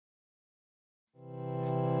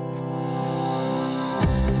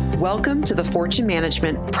Welcome to the Fortune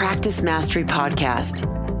Management Practice Mastery Podcast.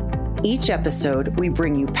 Each episode, we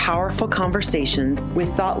bring you powerful conversations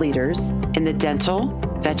with thought leaders in the dental,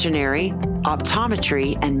 veterinary,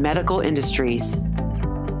 optometry, and medical industries.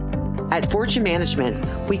 At Fortune Management,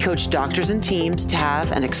 we coach doctors and teams to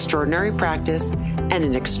have an extraordinary practice and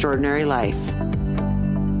an extraordinary life.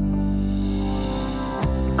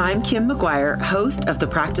 I'm Kim McGuire, host of the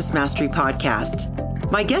Practice Mastery Podcast.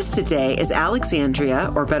 My guest today is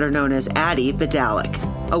Alexandria, or better known as Addie Badalic,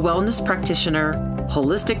 a wellness practitioner,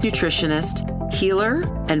 holistic nutritionist, healer,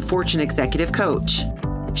 and Fortune executive coach.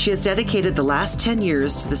 She has dedicated the last 10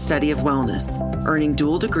 years to the study of wellness, earning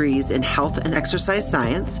dual degrees in health and exercise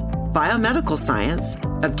science, biomedical science,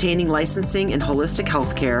 obtaining licensing in holistic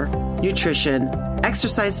healthcare, nutrition,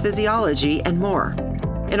 exercise physiology, and more.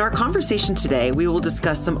 In our conversation today, we will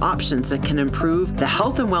discuss some options that can improve the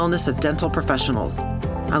health and wellness of dental professionals.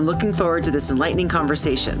 I'm looking forward to this enlightening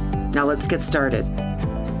conversation. Now let's get started.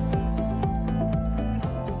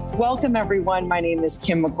 Welcome, everyone. My name is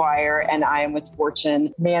Kim McGuire, and I am with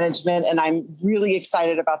Fortune Management, and I'm really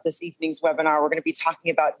excited about this evening's webinar. We're going to be talking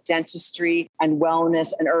about dentistry and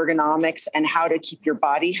wellness and ergonomics and how to keep your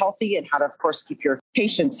body healthy and how to, of course, keep your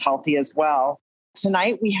patients healthy as well.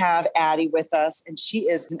 Tonight, we have Addie with us, and she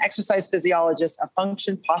is an exercise physiologist, a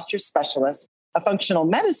function posture specialist, a functional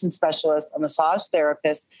medicine specialist, a massage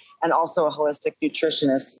therapist, and also a holistic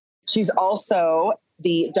nutritionist. She's also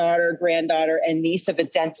the daughter, granddaughter, and niece of a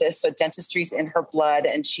dentist, so dentistry's in her blood,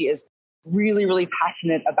 and she is really, really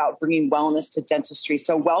passionate about bringing wellness to dentistry.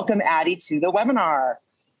 So welcome, Addie, to the webinar.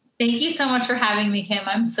 Thank you so much for having me, Kim.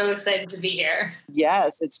 I'm so excited to be here.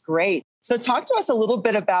 Yes, it's great. So talk to us a little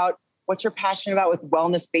bit about what you're passionate about with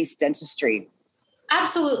wellness-based dentistry.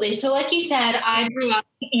 Absolutely. So like you said, I grew up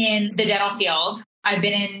in the dental field. I've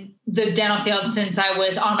been in the dental field since I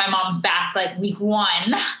was on my mom's back, like week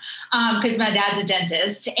one, because my dad's a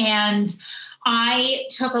dentist. And I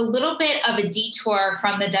took a little bit of a detour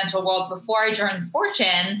from the dental world before I joined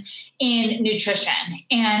Fortune in nutrition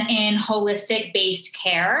and in holistic based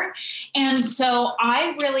care. And so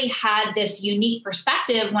I really had this unique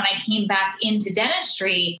perspective when I came back into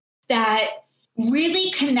dentistry that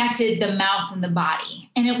really connected the mouth and the body.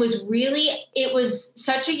 And it was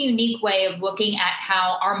such a unique way of looking at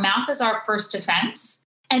how our mouth is our first defense.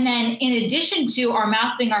 And then in addition to our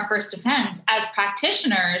mouth being our first defense, as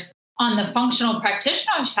practitioners on the functional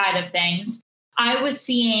practitioner side of things, I was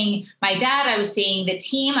seeing my dad, I was seeing the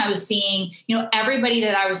team, I was seeing, everybody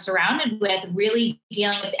that I was surrounded with really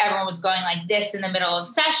dealing with, everyone was going like this in the middle of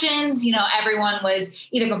sessions. Everyone was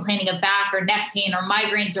either complaining of back or neck pain or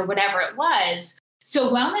migraines or whatever it was. So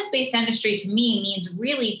wellness-based dentistry to me means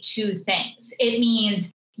really two things. It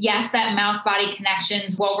means, yes, that mouth-body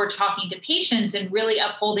connections while we're talking to patients and really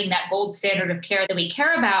upholding that gold standard of care that we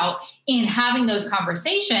care about in having those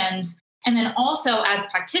conversations. And then also as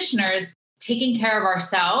practitioners, taking care of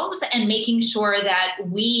ourselves and making sure that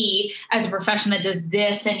we, as a profession that does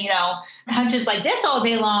this and, just like this all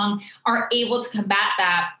day long, are able to combat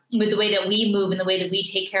that with the way that we move and the way that we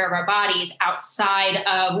take care of our bodies outside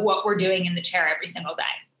of what we're doing in the chair every single day.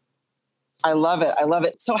 I love it. I love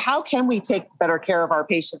it. So how can we take better care of our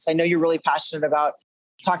patients? I know you're really passionate about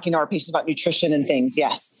talking to our patients about nutrition and things.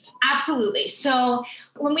 Yes. Absolutely. So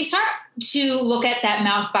when we start to look at that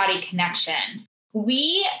mouth-body connection,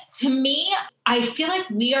 I feel like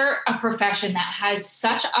we are a profession that has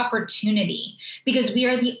such opportunity because we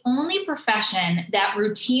are the only profession that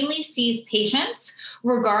routinely sees patients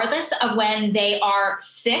regardless of when they are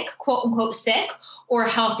sick, quote unquote sick, or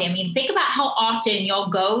healthy. I mean, think about how often you'll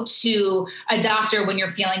go to a doctor when you're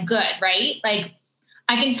feeling good, right? Like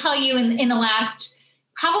I can tell you in the last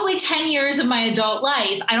probably 10 years of my adult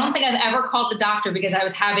life, I don't think I've ever called the doctor because I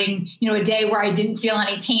was having, a day where I didn't feel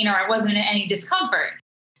any pain or I wasn't in any discomfort.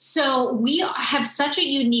 So we have such a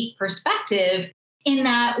unique perspective in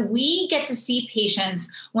that we get to see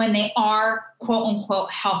patients when they are quote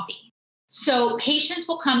unquote healthy. So patients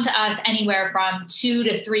will come to us anywhere from 2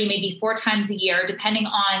 to 3, maybe 4 times a year, depending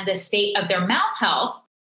on the state of their mouth health.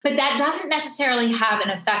 But that doesn't necessarily have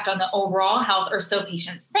an effect on the overall health, or so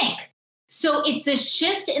patients think. So it's this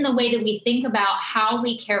shift in the way that we think about how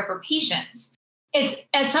we care for patients. It's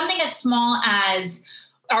as something as small as,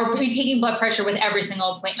 are we taking blood pressure with every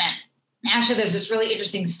single appointment? Actually, there's this really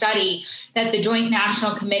interesting study that the Joint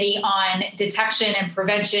National Committee on Detection and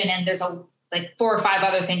Prevention, and there's like 4 or 5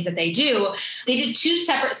 other things that they do. They did 2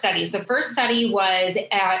 separate studies. The first study was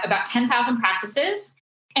about 10,000 practices,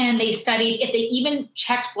 and they studied if they even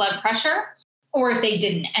checked blood pressure or if they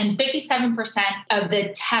didn't. And 57% of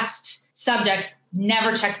the test subjects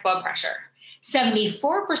never checked blood pressure.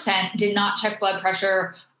 74% did not check blood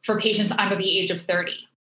pressure for patients under the age of 30.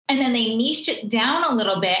 And then they niched it down a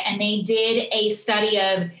little bit and they did a study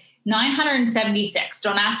of 976.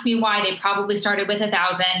 Don't ask me why. They probably started with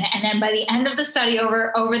 1,000. And then by the end of the study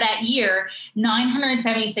over that year,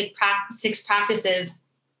 976 practices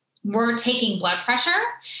were taking blood pressure.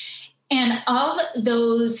 And of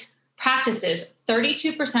those practices,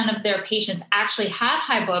 32% of their patients actually had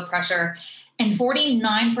high blood pressure, and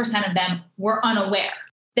 49% of them were unaware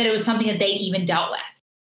that it was something that they even dealt with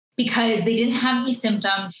because they didn't have any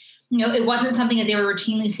symptoms. It wasn't something that they were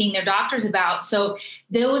routinely seeing their doctors about. So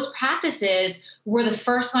those practices were the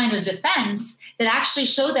first line of defense that actually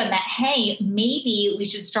showed them that, hey, maybe we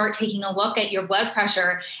should start taking a look at your blood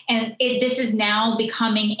pressure. And this is now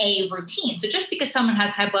becoming a routine. So just because someone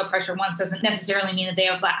has high blood pressure once doesn't necessarily mean that they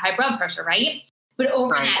have high blood pressure, right? But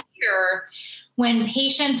over that year, when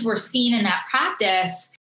patients were seen in that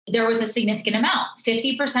practice, there was a significant amount.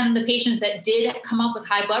 50% of the patients that did come up with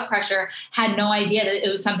high blood pressure had no idea that it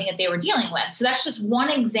was something that they were dealing with. So that's just one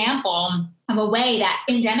example of a way that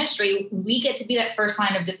in dentistry, we get to be that first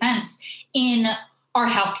line of defense in our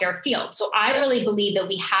healthcare field. So I really believe that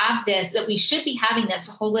we should be having this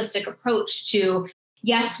holistic approach to,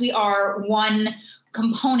 yes, we are one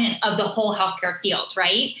component of the whole healthcare field,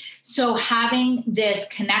 right? So having this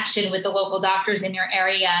connection with the local doctors in your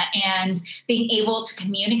area and being able to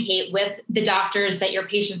communicate with the doctors that your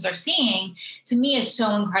patients are seeing, to me, is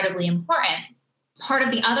so incredibly important. Part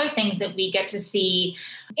of the other things that we get to see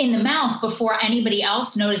in the mouth before anybody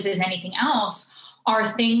else notices anything else are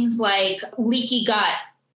things like leaky gut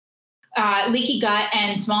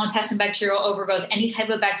and small intestine bacterial overgrowth. Any type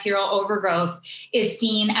of bacterial overgrowth is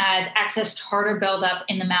seen as excess tartar buildup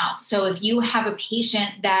in the mouth. So if you have a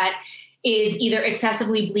patient that is either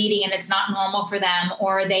excessively bleeding and it's not normal for them,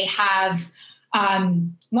 or they have,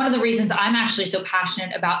 one of the reasons I'm actually so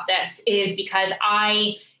passionate about this is because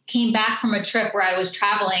I came back from a trip where I was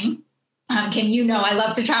traveling. Kim, I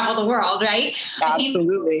love to travel the world, right?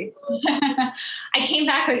 Absolutely. I came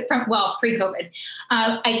back from, pre-COVID.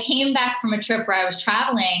 I came back from a trip where I was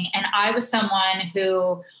traveling, and I was someone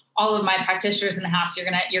who, all of my practitioners in the house, you're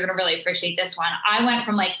gonna really appreciate this one. I went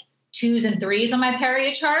from like 2s and 3s on my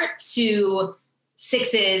perio chart to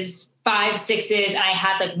 6s, 5, 6s, and I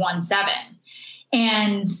had like 1, 7.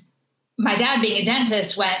 And my dad, being a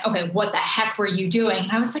dentist, went, okay, what the heck were you doing?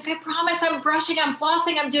 And I was like, I promise I'm brushing, I'm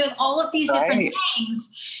flossing, I'm doing all of these different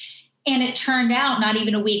things. And it turned out not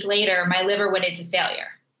even a week later, my liver went into failure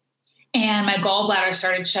and my gallbladder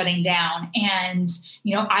started shutting down. And,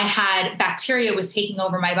 I had bacteria was taking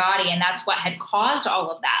over my body, and that's what had caused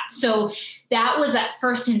all of that. So that was that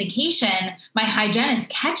first indication. My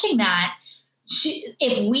hygienist catching that,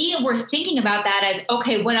 if we were thinking about that as,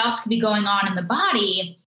 okay, what else could be going on in the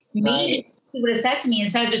body? Maybe she would have said to me,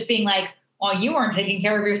 instead of just being like, well, you weren't taking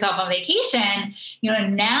care of yourself on vacation,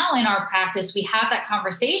 now in our practice, we have that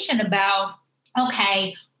conversation about,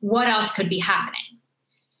 okay, what else could be happening?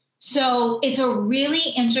 So it's a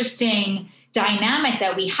really interesting dynamic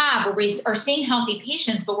that we have where we are seeing healthy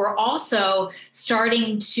patients, but we're also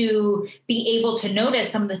starting to be able to notice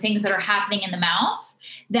some of the things that are happening in the mouth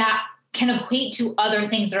that can equate to other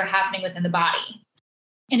things that are happening within the body.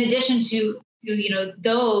 In addition to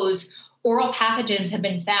those, oral pathogens have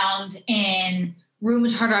been found in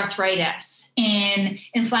rheumatoid arthritis, in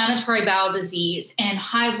inflammatory bowel disease, and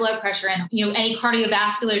high blood pressure, and any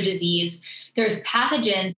cardiovascular disease. There's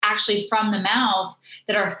pathogens actually from the mouth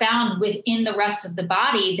that are found within the rest of the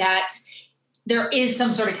body that there is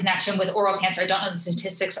some sort of connection with oral cancer. I don't know the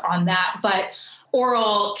statistics on that, but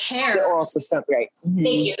oral care. The oral system, right. Mm-hmm.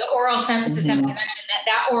 Thank you. The oral systemic connection,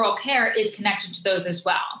 that oral care is connected to those as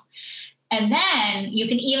well. And then you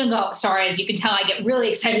can even go, sorry, as you can tell, I get really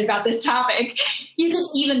excited about this topic. You can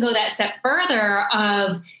even go that step further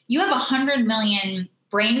of you have 100 million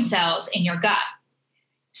brain cells in your gut.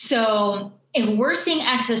 So if we're seeing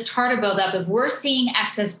excess tartar buildup, if we're seeing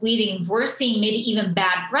excess bleeding, if we're seeing maybe even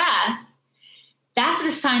bad breath, that's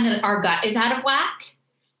a sign that our gut is out of whack.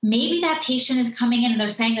 Maybe that patient is coming in and they're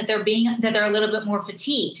saying that they're a little bit more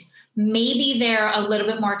fatigued. Maybe they're a little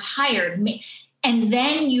bit more tired. And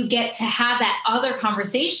then you get to have that other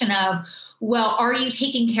conversation of, well, are you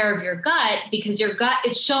taking care of your gut? Because your gut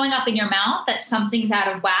is showing up in your mouth that something's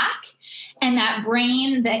out of whack. And that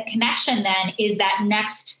brain, that connection then is that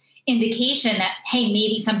next indication that, hey,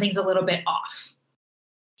 maybe something's a little bit off.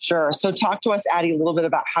 Sure. So talk to us, Addie, a little bit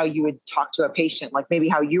about how you would talk to a patient, like maybe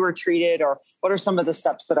how you were treated, or what are some of the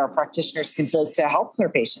steps that our practitioners can take to help their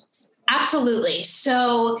patients? Absolutely.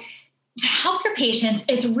 So to help your patients,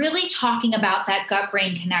 it's really talking about that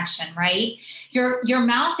gut-brain connection, right? Your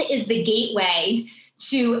mouth is the gateway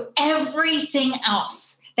to everything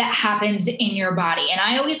else that happens in your body. And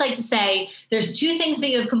I always like to say there's two things that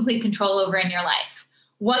you have complete control over in your life: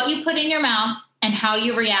 what you put in your mouth and how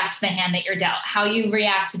you react to the hand that you're dealt, how you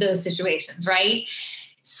react to those situations, right?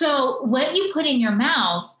 So what you put in your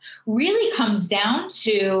mouth really comes down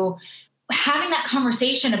to having that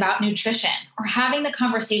conversation about nutrition or having the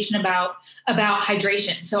conversation about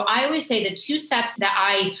hydration. So I always say the two steps that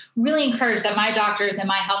I really encourage that my doctors and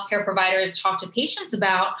my healthcare providers talk to patients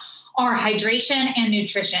about are hydration and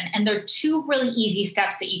nutrition. And they're two really easy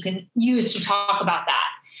steps that you can use to talk about that.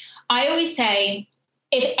 I always say,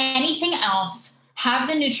 if anything else, have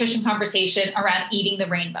the nutrition conversation around eating the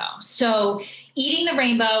rainbow. So eating the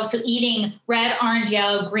rainbow, so eating red, orange,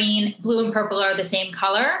 yellow, green, blue, and purple are the same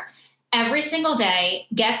color every single day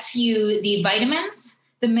gets you the vitamins,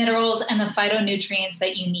 the minerals, and the phytonutrients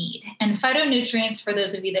that you need. And phytonutrients, for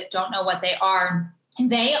those of you that don't know what they are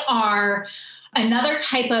another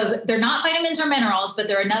type of, they're not vitamins or minerals, but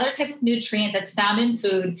they're another type of nutrient that's found in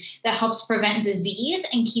food that helps prevent disease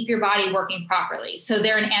and keep your body working properly. So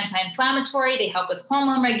they're an anti-inflammatory, they help with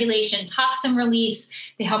hormone regulation, toxin release,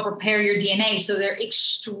 they help repair your DNA. So they're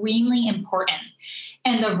extremely important.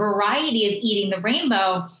 And the variety of eating the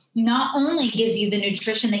rainbow not only gives you the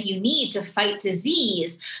nutrition that you need to fight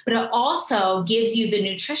disease, but it also gives you the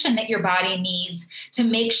nutrition that your body needs to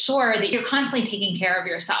make sure that you're constantly taking care of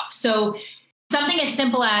yourself. So something as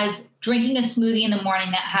simple as drinking a smoothie in the morning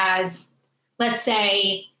that has, let's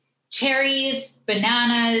say, cherries,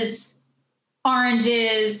 bananas,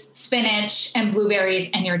 oranges, spinach, and blueberries,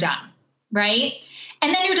 and you're done, right?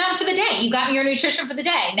 And then you're done for the day. You got your nutrition for the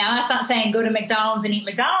day. Now, that's not saying go to McDonald's and eat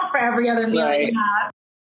McDonald's for every other meal that you have,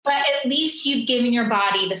 but at least you've given your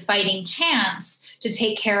body the fighting chance to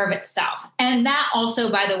take care of itself. And that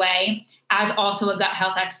also, by the way, as also a gut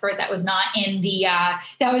health expert, that was not in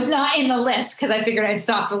the list because I figured I'd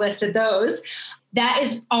stop the list at those. That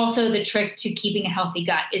is also the trick to keeping a healthy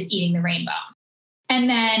gut, is eating the rainbow. And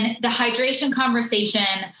then the hydration conversation.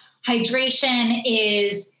 Hydration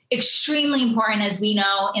is extremely important, as we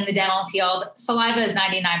know in the dental field. Saliva is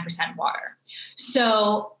 99% water.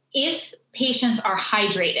 So if patients are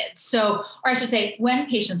hydrated, or I should say when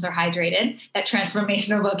patients are hydrated, that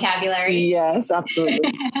transformational vocabulary. Yes, absolutely.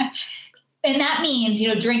 And that means,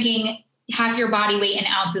 drinking half your body weight in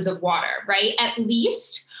ounces of water, right? At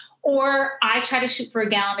least, or I try to shoot for a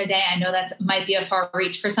gallon a day. I know that might be a far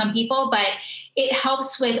reach for some people, but it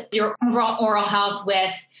helps with your overall oral health,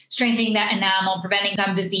 with strengthening that enamel, preventing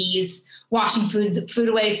gum disease, washing food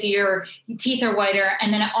away so your teeth are whiter.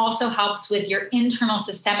 And then it also helps with your internal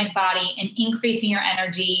systemic body and increasing your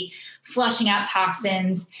energy, flushing out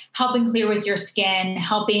toxins, helping clear with your skin,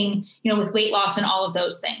 helping, with weight loss and all of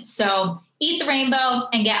those things. So eat the rainbow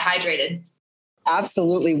and get hydrated.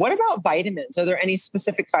 Absolutely. What about vitamins? Are there any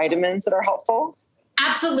specific vitamins that are helpful?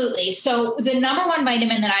 Absolutely. So the number one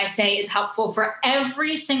vitamin that I say is helpful for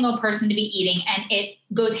every single person to be eating, and it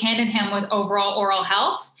goes hand in hand with overall oral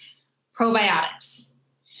health: probiotics.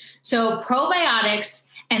 So probiotics,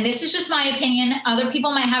 and this is just my opinion, other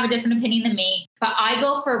people might have a different opinion than me, but I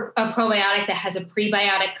go for a probiotic that has a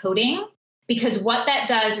prebiotic coating, because what that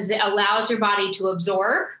does is it allows your body to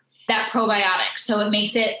absorb that probiotic. So it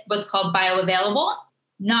makes it what's called bioavailable.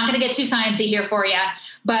 Not going to get too sciencey here for you,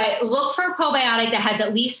 but look for a probiotic that has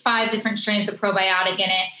at least 5 different strains of probiotic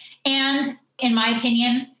in it. And in my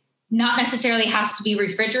opinion, not necessarily has to be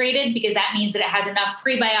refrigerated, because that means that it has enough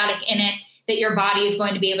prebiotic in it that your body is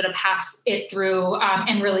going to be able to pass it through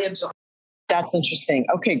and really absorb. That's interesting.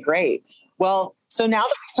 Okay, great. Well, so now that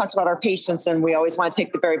we've talked about our patients, and we always want to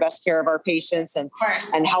take the very best care of our patients and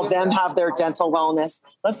help them have their dental wellness,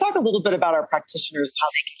 let's talk a little bit about our practitioners, how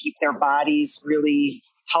they can keep their bodies really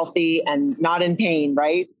healthy and not in pain,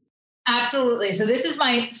 right? Absolutely. So this is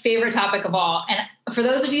my favorite topic of all. And for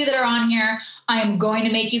those of you that are on here, I'm going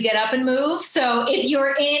to make you get up and move. So if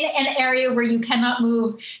you're in an area where you cannot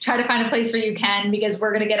move, try to find a place where you can, because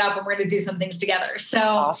we're going to get up and we're going to do some things together. So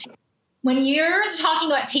awesome. When you're talking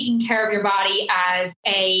about taking care of your body as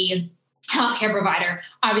a healthcare provider,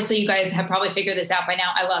 obviously you guys have probably figured this out by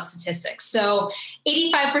now. I love statistics. So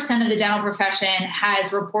 85% of the dental profession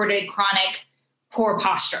has reported chronic poor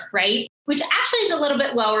posture, right? Which actually is a little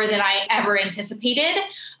bit lower than I ever anticipated.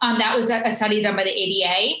 That was a study done by the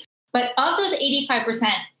ADA. But of those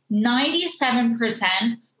 85%,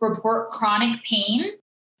 97% report chronic pain.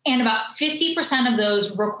 And about 50% of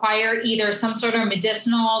those require either some sort of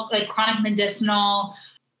medicinal, like chronic medicinal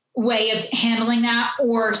way of handling that,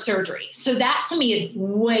 or surgery. So that to me is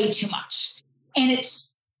way too much. And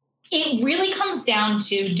it really comes down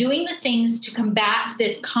to doing the things to combat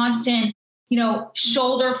this constant,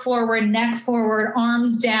 shoulder forward, neck forward,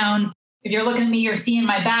 arms down, If you're looking at me, you're seeing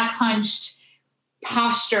my back hunched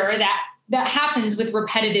posture that happens with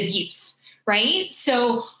repetitive use, right?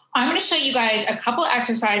 So I'm going to show you guys a couple of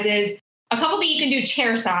exercises, a couple that you can do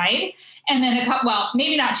chair side, and then a couple, well,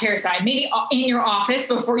 maybe not chair side, maybe in your office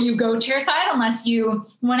before you go chair side, unless you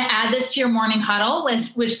want to add this to your morning huddle,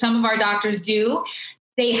 which some of our doctors do.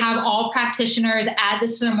 They have all practitioners add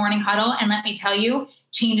this to their morning huddle. And let me tell you,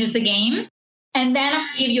 changes the game. And then I'm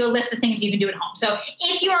going to give you a list of things you can do at home. So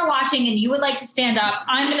if you are watching and you would like to stand up,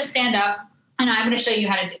 I'm going to stand up and I'm going to show you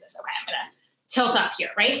how to do this. Okay, I'm going to tilt up here,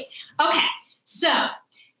 right? Okay, so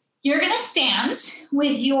you're going to stand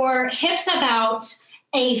with your hips about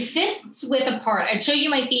a fist's width apart. I'd show you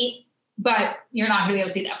my feet, but you're not going to be able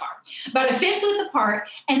to see that far. About a fist's width apart,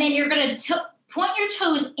 and then you're going to point your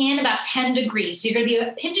toes in about 10 degrees. So you're going to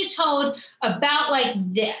be pinch-a-toed about like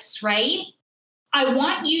this, right? I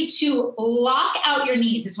want you to lock out your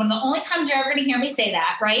knees. It's one of the only times you're ever going to hear me say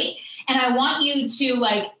that, right? And I want you to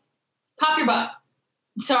like pop your butt.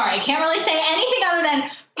 Sorry, I can't really say anything other than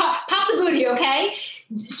pop the booty, okay?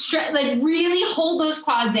 Like really hold those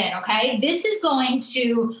quads in, okay? This is going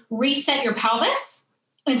to reset your pelvis.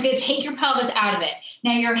 And it's going to take your pelvis out of it.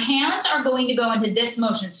 Now your hands are going to go into this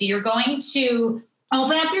motion. So you're going to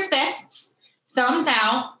open up your fists, thumbs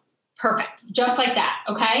out, perfect, just like that,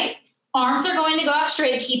 okay? Arms are going to go out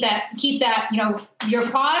straight. Keep that, your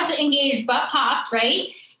quads engaged, butt popped, right?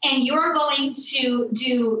 And you're going to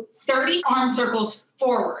do 30 arm circles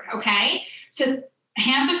forward, okay? So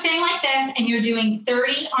hands are staying like this, and you're doing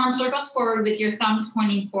 30 arm circles forward with your thumbs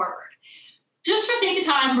pointing forward. Just for sake of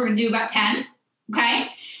time, we're going to do about 10, okay?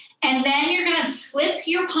 And then you're going to flip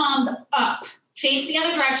your palms up, face the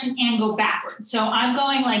other direction, and go backwards. So I'm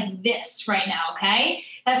going like this right now, okay?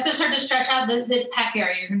 That's going to start to stretch out this pec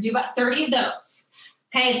area. You're going to do about 30 of those,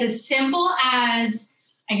 okay? It's as simple as,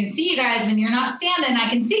 I can see you guys when you're not standing, I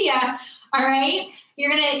can see you, all right?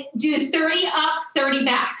 You're going to do 30 up, 30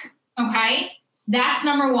 back, okay? That's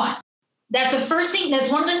number one. That's the first thing. That's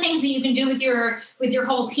one of the things that you can do with your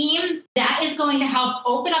whole team. That is going to help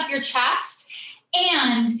open up your chest,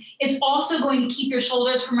 and it's also going to keep your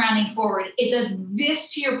shoulders from rounding forward. It does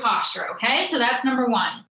this to your posture, okay? So that's number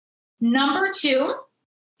one. Number two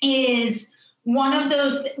is one of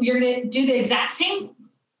those, you're going to do the exact same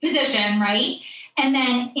position, right? And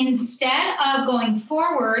then instead of going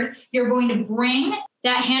forward, you're going to bring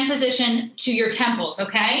that hand position to your temples,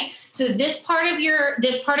 okay? So this part of your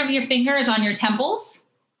finger is on your temples,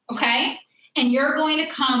 okay? And you're going to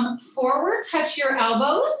come forward, touch your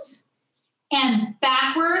elbows, and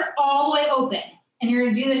backward all the way open. And you're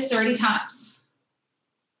going to do this 30 times,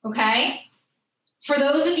 okay? For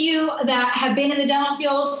those of you that have been in the dental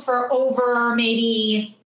field for over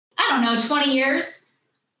maybe, 20 years,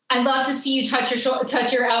 I'd love to see you touch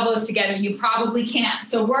your elbows together. You probably can't.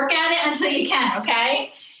 So work at it until you can,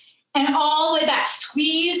 okay? And all the way back.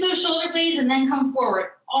 Squeeze those shoulder blades and then come forward.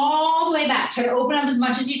 All the way back. Try to open up as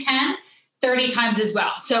much as you can, 30 times as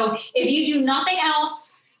well. So if you do nothing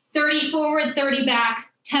else, 30 forward, 30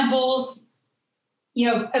 back, temples,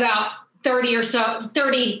 about 30 or so,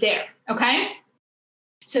 30 there, okay?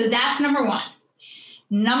 So that's number one.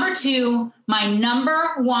 Number two, my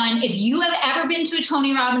number one, if you have ever been to a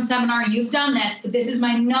Tony Robbins seminar, you've done this, but this is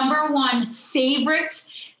my number one favorite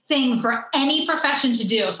thing for any profession to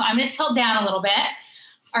do. So I'm going to tilt down a little bit.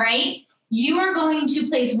 All right. You are going to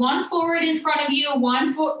place one forward in front of you,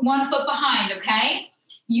 one foot behind. Okay.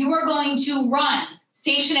 You are going to run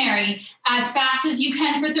stationary as fast as you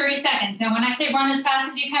can for 30 seconds. And when I say run as fast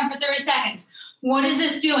as you can for 30 seconds, what is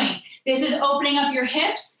this doing? This is opening up your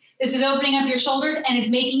hips. This is opening up your shoulders, and it's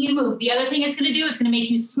making you move. The other thing it's going to do is going to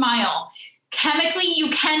make you smile. Chemically,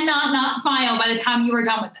 you cannot not smile by the time you are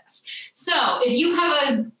done with this. So if you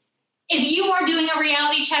are doing a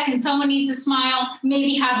reality check and someone needs to smile,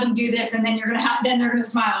 maybe have them do this, and then they're going to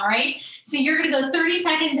smile, right? So you're going to go 30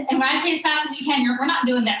 seconds, and when I say as fast as you can, we're not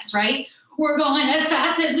doing this, right? We're going as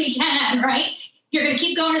fast as we can, right? You're going to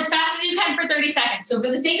keep going as fast as you can for 30 seconds. So for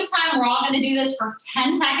the sake of time, we're all going to do this for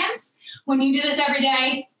 10 seconds. When you do this every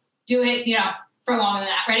day, do it, for longer than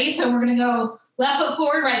that. Ready? So we're going to go left foot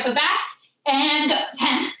forward, right foot back, and go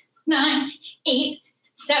 10, 9, 8,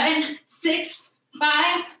 7, 6,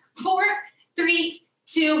 5, 4, 3,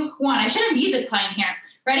 2, 1. I should have music playing here.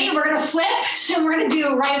 Ready? We're going to flip, and we're going to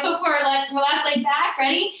do right foot forward, left leg back.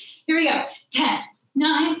 Ready? Here we go. 10,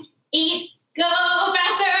 9, 8, go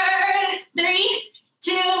faster. 3,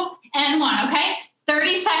 2, and 1. Okay?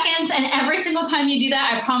 30 seconds, and every single time you do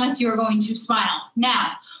that, I promise you are going to smile.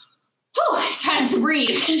 Now, time to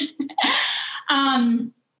breathe.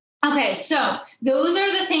 Okay, so those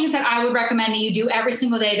are the things that I would recommend that you do every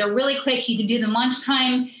single day. They're really quick. You can do them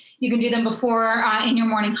lunchtime. You can do them before in your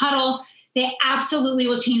morning huddle. They absolutely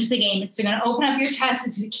will change the game. It's going to open up your chest.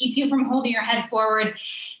 It's going to keep you from holding your head forward.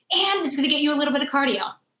 And it's going to get you a little bit of cardio.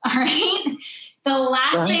 All right. The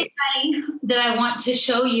last thing that I want to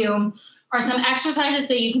show you are some exercises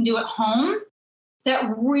that you can do at home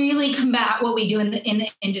that really combat what we do in the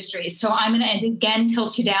industry. So I'm going to, again,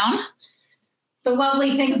 tilt you down. The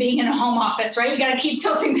lovely thing of being in a home office, right? You got to keep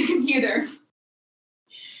tilting the computer.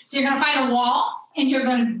 So you're going to find a wall and you're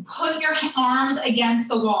going to put your arms against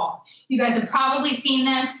the wall. You guys have probably seen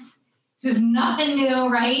this. This is nothing new,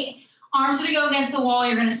 right? Arms are going to go against the wall.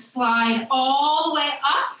 You're going to slide all the way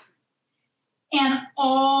up and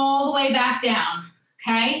all the way back down,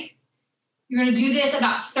 okay? You're going to do this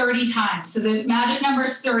about 30 times. So the magic number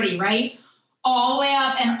is 30, right? All the way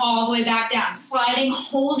up and all the way back down. Sliding,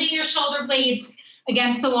 holding your shoulder blades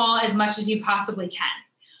against the wall as much as you possibly can.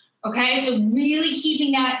 Okay, so really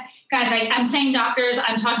keeping that, guys, I'm saying doctors,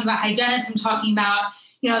 I'm talking about hygienists, I'm talking about,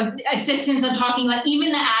 assistants, I'm talking about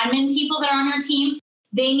even the admin people that are on your team.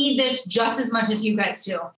 They need this just as much as you guys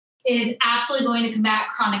do. It is absolutely going to combat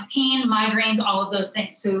chronic pain, migraines, all of those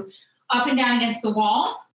things. So up and down against the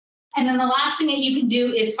wall. And then the last thing that you can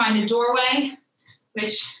do is find a doorway,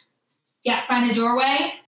 find a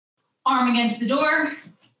doorway, arm against the door,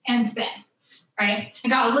 and spin, right? I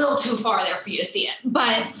got a little too far there for you to see it.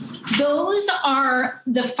 But those are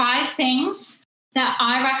the 5 things that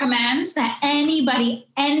I recommend that anybody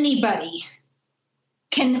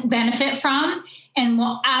can benefit from and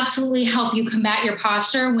will absolutely help you combat your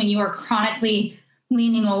posture when you are chronically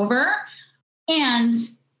leaning over. And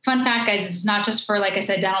fun fact, guys, this is not just for, like I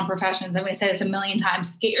said, dental professions. I'm going to say this a million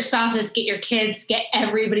times. Get your spouses, get your kids, get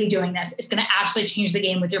everybody doing this. It's going to absolutely change the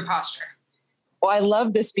game with your posture. Well, I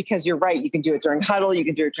love this because you're right. You can do it during huddle. You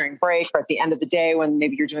can do it during break or at the end of the day when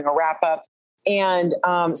maybe you're doing a wrap up. And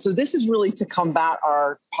so this is really to combat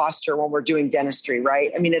our posture when we're doing dentistry,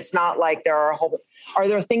 right? I mean, it's not like are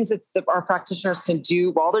there things that our practitioners can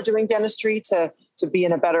do while they're doing dentistry to be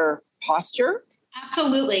in a better posture?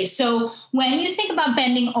 Absolutely. So when you think about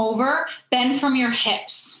bending over, bend from your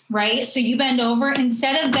hips, right? So you bend over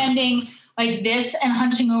instead of bending like this and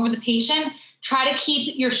hunching over the patient, try to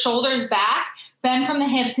keep your shoulders back, bend from the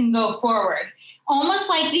hips and go forward. Almost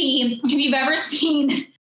like if you've ever seen,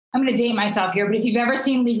 I'm going to date myself here, but if you've ever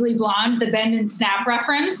seen Legally Blonde, the bend and snap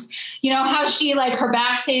reference, you know how she her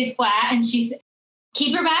back stays flat and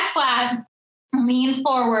keep your back flat, lean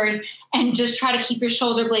forward, and just try to keep your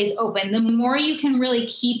shoulder blades open. The more you can really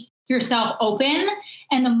keep yourself open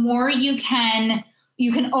and the more you can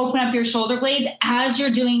open up your shoulder blades as you're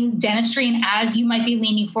doing dentistry and as you might be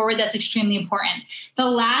leaning forward, that's extremely important. The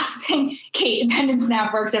last thing, Kate, bend and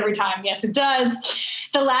snap works every time. Yes, it does.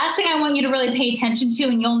 The last thing I want you to really pay attention to,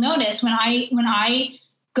 and you'll notice when I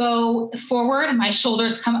go forward, my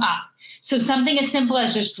shoulders come up. So something as simple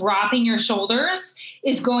as just dropping your shoulders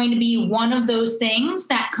is going to be one of those things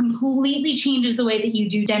that completely changes the way that you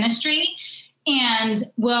do dentistry and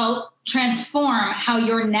will transform how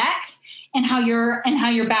your neck and how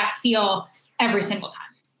your back feel every single time.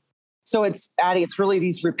 So Addie, it's really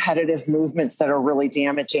these repetitive movements that are really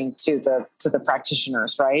damaging to the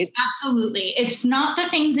practitioners, right? Absolutely. It's not the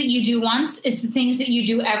things that you do once, it's the things that you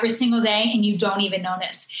do every single day and you don't even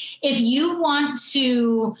notice. If you want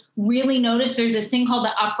to really notice, there's this thing called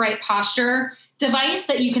the upright posture device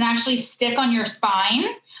that you can actually stick on your spine.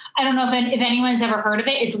 I don't know if anyone's ever heard of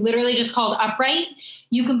it. It's literally just called Upright.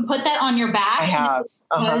 You can put that on your back. I have.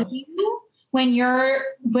 When you're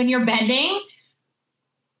bending.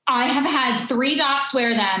 I have had 3 docs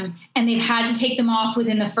wear them and they've had to take them off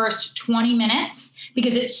within the first 20 minutes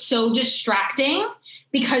because it's so distracting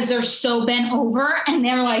because they're so bent over and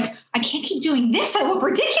they're like, I can't keep doing this. I look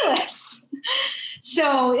ridiculous.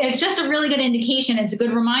 So it's just a really good indication. It's a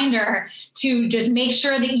good reminder to just make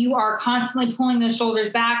sure that you are constantly pulling those shoulders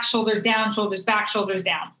back, shoulders down, shoulders back, shoulders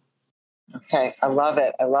down. Okay. I love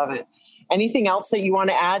it. I love it. Anything else that you want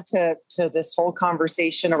to add to this whole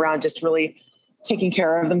conversation around just really taking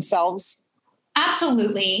care of themselves?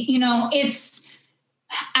 Absolutely. It's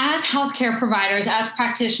as healthcare providers, as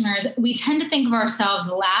practitioners, we tend to think of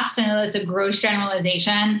ourselves last. I know that's a gross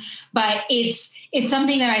generalization, but it's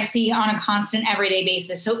something that I see on a constant everyday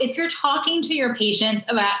basis. So if you're talking to your patients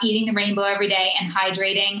about eating the rainbow every day and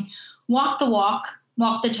hydrating, walk the walk,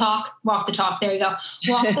 walk the talk, walk the talk. There you go.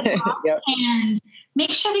 Walk the talk. Yep. And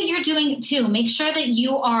make sure that you're doing it too. Make sure that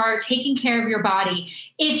you are taking care of your body.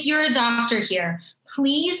 If you're a doctor here,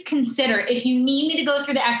 please consider, if you need me to go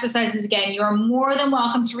through the exercises again, you are more than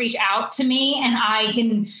welcome to reach out to me and I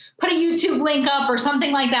can put a YouTube link up or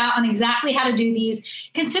something like that on exactly how to do these.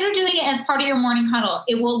 Consider doing it as part of your morning huddle.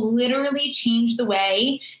 It will literally change the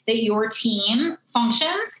way that your team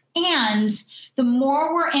functions. And the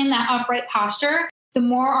more we're in that upright posture, the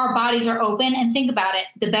more our bodies are open. And think about it,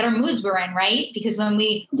 the better moods we're in, right? Because when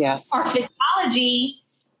our physiology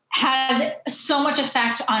has so much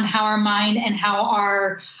effect on how our mind and how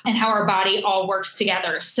our body all works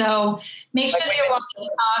together. So make sure that you're walking the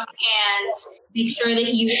talk and make sure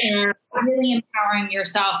that you are really empowering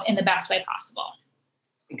yourself in the best way possible.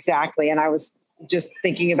 Exactly. And I was just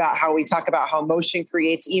thinking about how we talk about how motion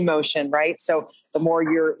creates emotion, right? So the more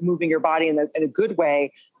you're moving your body in a good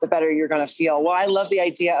way, the better you're going to feel. Well, I love the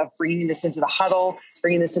idea of bringing this into the huddle,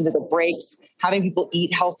 bringing this into the breaks, having people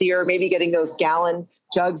eat healthier, maybe getting those gallon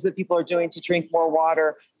jugs that people are doing to drink more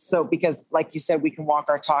water. So because like you said, we can walk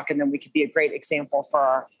our talk and then we could be a great example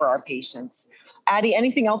for our patients. Addie,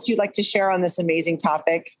 anything else you'd like to share on this amazing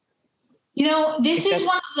topic? You know, this is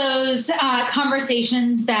one of those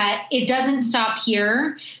conversations that it doesn't stop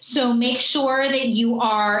here. So make sure that you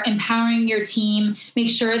are empowering your team. Make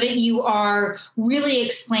sure that you are really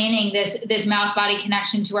explaining this mouth-body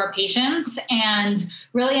connection to our patients and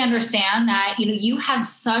really understand that, you know, you have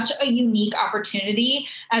such a unique opportunity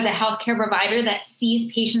as a healthcare provider that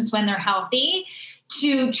sees patients when they're healthy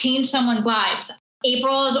to change someone's lives.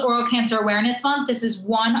 April is Oral Cancer Awareness Month. This is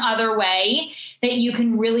one other way that you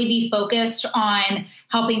can really be focused on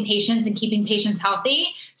helping patients and keeping patients healthy.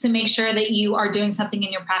 So make sure that you are doing something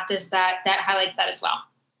in your practice that highlights that as well.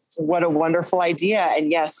 What a wonderful idea.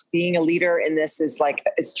 And yes, being a leader in this is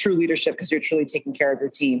it's true leadership because you're truly taking care of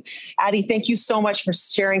your team. Addie, thank you so much for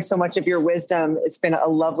sharing so much of your wisdom. It's been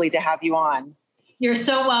lovely to have you on. You're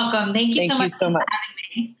so welcome. Thank you so much for having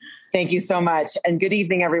me. Thank you so much. And good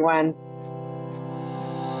evening, everyone.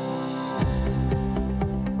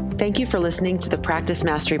 Thank you for listening to the Practice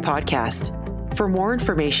Mastery Podcast. For more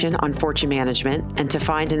information on Fortune Management and to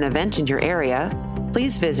find an event in your area,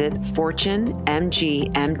 please visit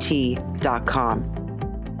fortunemgmt.com.